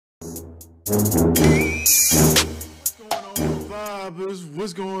What's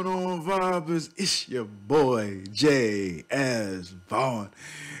going on, vibers? It's your boy J.S. Vaughn.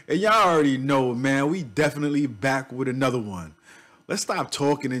 And y'all already know, man, we definitely back with another one. Let's stop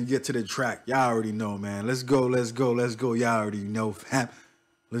talking and get to the track. Y'all already know, man. Let's go. Y'all already know, fam.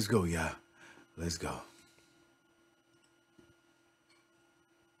 Let's go, y'all. Let's go.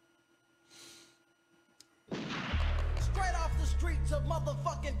 Straight off the streets of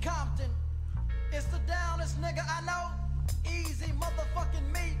motherfucking Compton. It's the downest nigga I know. Eazy motherfucking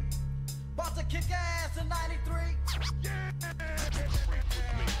me. About to kick ass in 93. Yeah.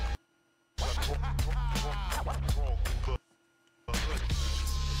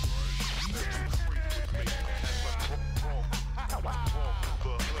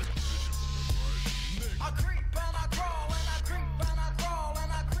 I creep and I crawl and I creep and I crawl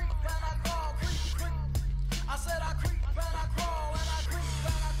and I creep and I crawl, creep. I said I creep and I crawl and I creep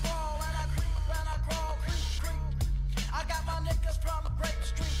and I crawl and I creep and I crawl, creep. I got my niggas from Grape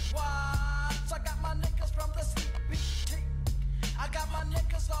Street Watts. I got my niggas from the CBT. I got my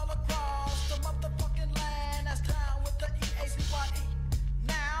niggas all across the motherfucking land. That's down with the Eazy.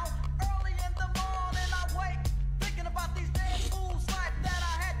 Now, early in the morning I wake, thinking about these dead fools' life that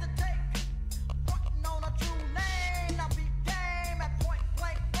I had to take. Fucking on a true name, I beat game at point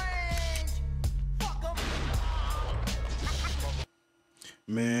blank range. Fuck 'em.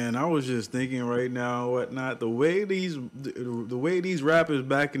 Man, I was just thinking right now, whatnot. The way these rappers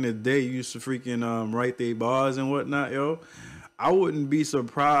back in the day used to freaking write their bars and whatnot, yo. I wouldn't be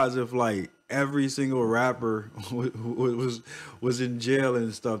surprised if like every single rapper was in jail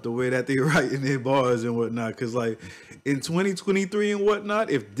and stuff. The way that they writing their bars and whatnot, because like in 2023 and whatnot,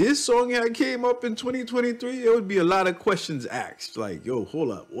 if this song had came up in 2023, it would be a lot of questions asked. Like, yo,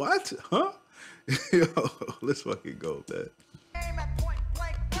 hold up, what? Huh? Yo, let's fucking go, man. Aim at point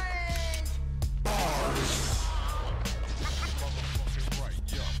blank range.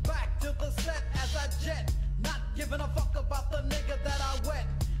 Back to the set as I jet, not giving a fuck about the nigga that I wet.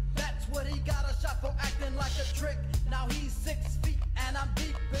 That's what he got a shot for, acting like a trick. Now he's 6 feet and I'm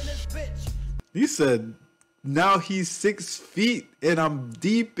deep in his bitch. He said, now he's 6 feet and I'm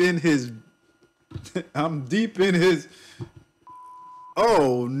deep in his.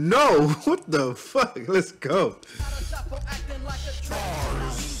 Oh no! What the fuck? Let's go. Got a shot for acting like a trick. Now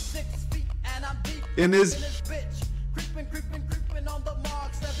he's 6 feet and I'm deep In his bitch. Creeping on the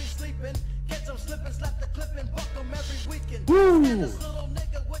marks, every sleeping. Catch him slipping, slap the clip and buck him every weekend. Woo. And this little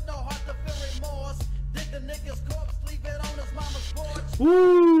nigga with no heart to feel remorse. Dig the nigga's corpse, leave it on his mama's porch.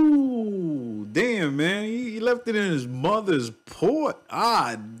 Ooh, damn, man. He left it in his mother's porch.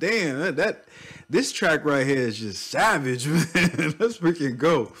 Ah, damn. This track right here is just savage, man. Let's freaking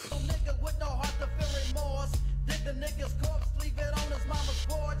go. Nigga with no heart to feel remorse. Dig the nigga's corpse, leave it on his mama's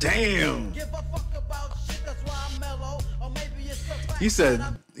porch. Damn. Give a fuck about shit, that's why I'm mellow. Or maybe it's the fact He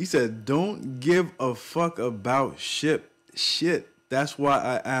that said, don't give a fuck about shit. That's why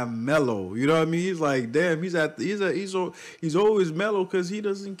I am mellow. You know what I mean? He's like, damn, he's always mellow because he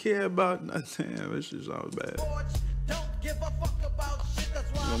doesn't care about nothing. Damn, this shit sounds bad. don't give a fuck about shit, that's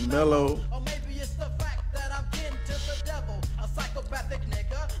why I'm mellow. Or maybe it's the fact that I'm kin to the devil. A psychopathic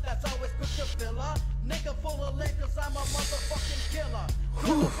nigga that's always quick to filler. Nigga full of liquors, I'm a motherfucking killer.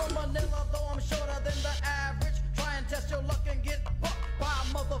 Killer from Manila, though I'm shorter than the average. Try and test your luck and get bucked by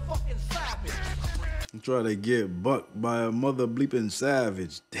a motherfucking savage. Try to get bucked by a mother bleeping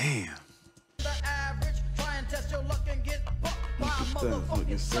savage. Damn. The average, try and test your luck and get bucked by a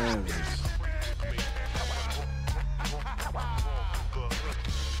motherfucking savage.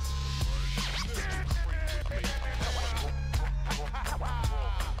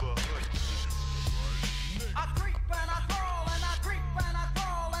 I creep and I crawl and I creep and I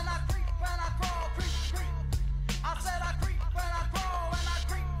crawl and I creep and I crawl, creep. I said I creep and I crawl and I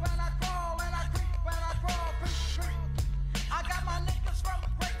creep and I crawl and I creep and I crawl, creep. I got my niggas from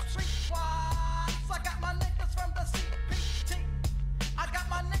Grape Street Watts. I got my niggas from the CBT. I got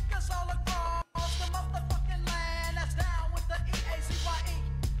my niggas all across the motherfucking land. That's down with the Eazy.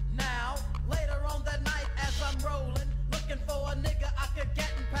 Now, later on that night as I'm rolling, looking for a nigga I could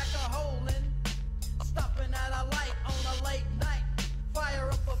get and pack a hole in. Stopping at a light on a late night. Fire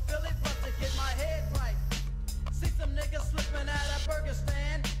up a Philly plus to get my head right. See some niggas slipping at a burger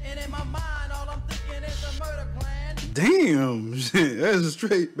stand. And in my mind, all I'm thinking is a murder plan. Damn, shit, that's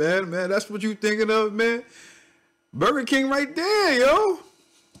straight, man. That's what you thinking of, man. Burger King right there, yo.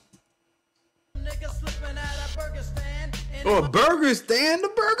 Niggas slipping at a burger stand. Oh, a burger stand? The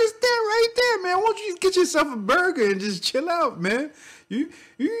burger stand right there, man. Why don't you get yourself a burger and just chill out, man? You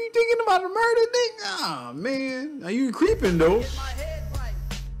thinking about a murder thing? Nah, man. Now you creeping though. Get my head right.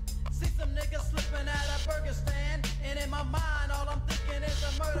 See some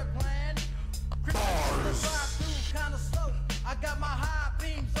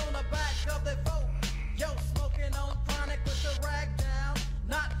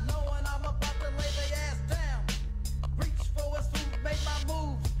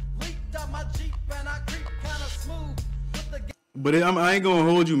But I ain't gonna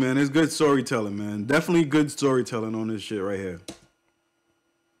hold you, man. It's good storytelling, man. Definitely good storytelling on this shit right here.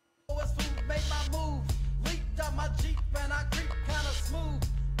 Made my move, leaped out my Jeep and I creep kinda smooth.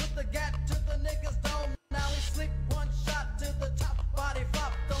 Put the gat to the nigga's dome. Now he sleep, one shot to the top, body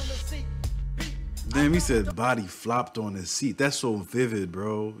flopped on the seat. Beat. Damn, he said body flopped on the seat. That's so vivid,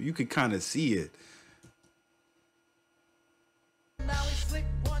 bro. You could kind of see it. Now he sleep,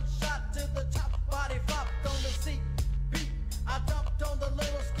 one shot to the top, body flopped on the seat. Beat. I dumped on the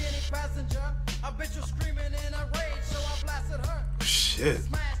little skinny passenger. A bitch was screaming in a rage, so I blasted her. Shit.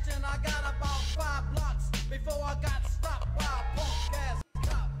 Smashed and I got about 5 blocks before I got stopped by a punk ass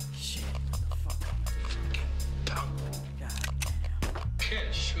cop. Shit, motherfucker. Goddamn.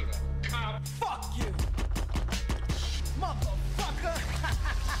 Can't shoot a cop. Fuck you, motherfucker.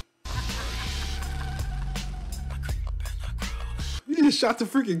 You just shot the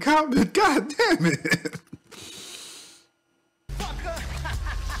freaking cop. God damn it.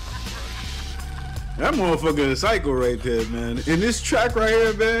 That motherfucker is psycho right there, man. In this track right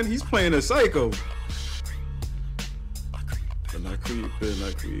here, man, he's playing a psycho. And I creep, and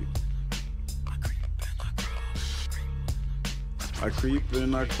I creep. I creep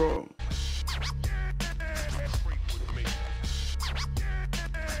and I crawl.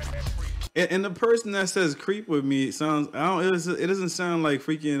 And the person that says "creep with me" it sounds. It doesn't sound like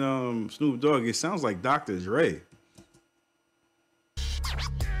freaking Snoop Dogg. It sounds like Dr. Dre.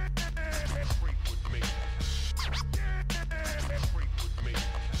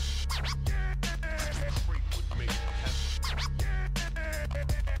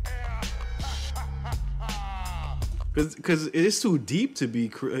 Because it's too deep to be.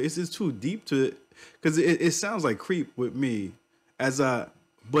 It's just too deep to. Because it sounds like "creep with me,"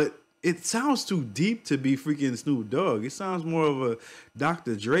 but it sounds too deep to be freaking Snoop Dogg. It sounds more of a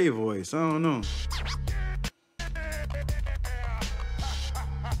Dr. Dre voice. I don't know.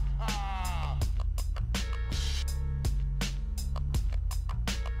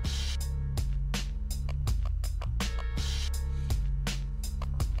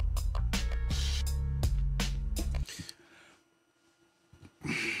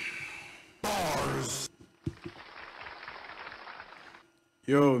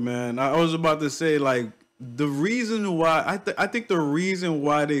 Yo, man, I was about to say, like, the reason why I think the reason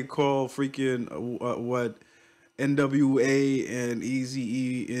why they call freaking what NWA and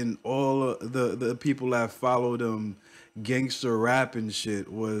Eazy and all of the people that follow them gangster rap and shit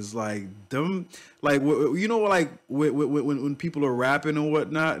was like them, like, you know, like when people are rapping and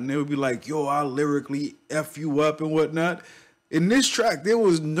whatnot, and they would be like, yo, I'll lyrically F you up and whatnot. In this track, there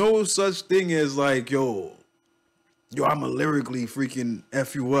was no such thing as like, yo, I'ma lyrically freaking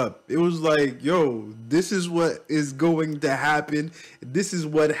F you up. It was like, yo, this is what is going to happen. This is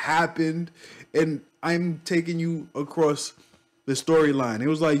what happened. And I'm taking you across the storyline. It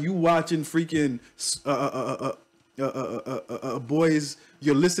was like you watching freaking boys.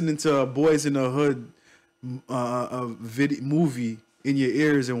 You're listening to a Boys in the Hood movie in your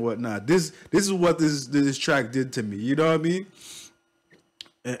ears and whatnot. This is what this track did to me. You know what I mean?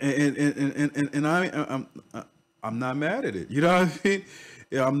 And I'm not mad at it. You know what I mean?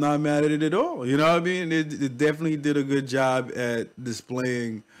 Yeah, I'm not mad at it at all. You know what I mean? It definitely did a good job at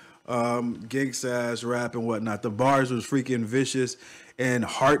displaying gangsta ass rap and whatnot. The bars was freaking vicious and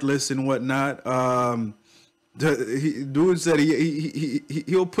heartless and whatnot. Dude said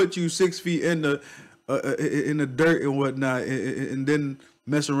he'll put you 6 feet in the dirt and whatnot, and then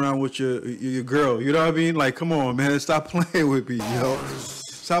mess around with your girl. You know what I mean? Like, come on, man, stop playing with me, yo.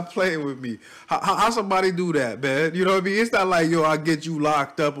 Stop playing with me. How somebody do that, man? You know what I mean? It's not like, yo, I get you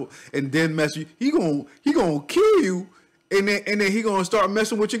locked up and then mess you. He gonna kill you, and then he gonna start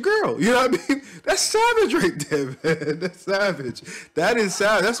messing with your girl. You know what I mean? That's savage right there, man. That's savage. That is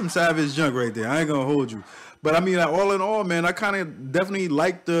savage. That's some savage junk right there. I ain't gonna hold you. But I mean, like, all in all, man, I kind of definitely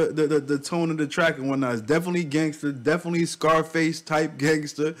like the tone of the track and whatnot. It's definitely gangster, definitely Scarface type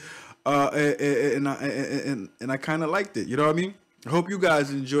gangster, and I kind of liked it. You know what I mean? I hope you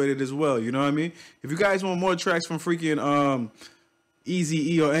guys enjoyed it as well. You know what I mean? If you guys want more tracks from freaking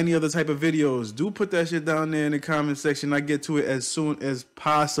Eazy-E or any other type of videos, do put that shit down there in the comment section. I get to it as soon as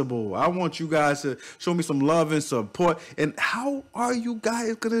possible. I want you guys to show me some love and support. And how are you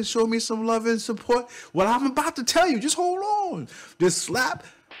guys gonna show me some love and support? Well, I'm about to tell you. Just hold on. Just slap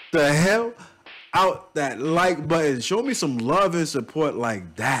the hell out that like button. Show me some love and support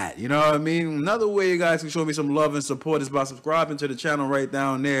like that. You know what I mean? Another way you guys can show me some love and support is by subscribing to the channel right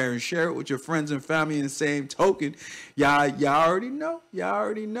down there and share it with your friends and family in the same token. Y'all already know. Y'all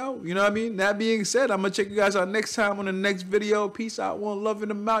already know. You know what I mean? That being said, I'm gonna check you guys out next time on the next video. Peace out, one love in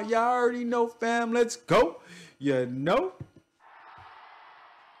the mouth. Y'all already know, fam. Let's go. You know.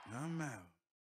 I'm out.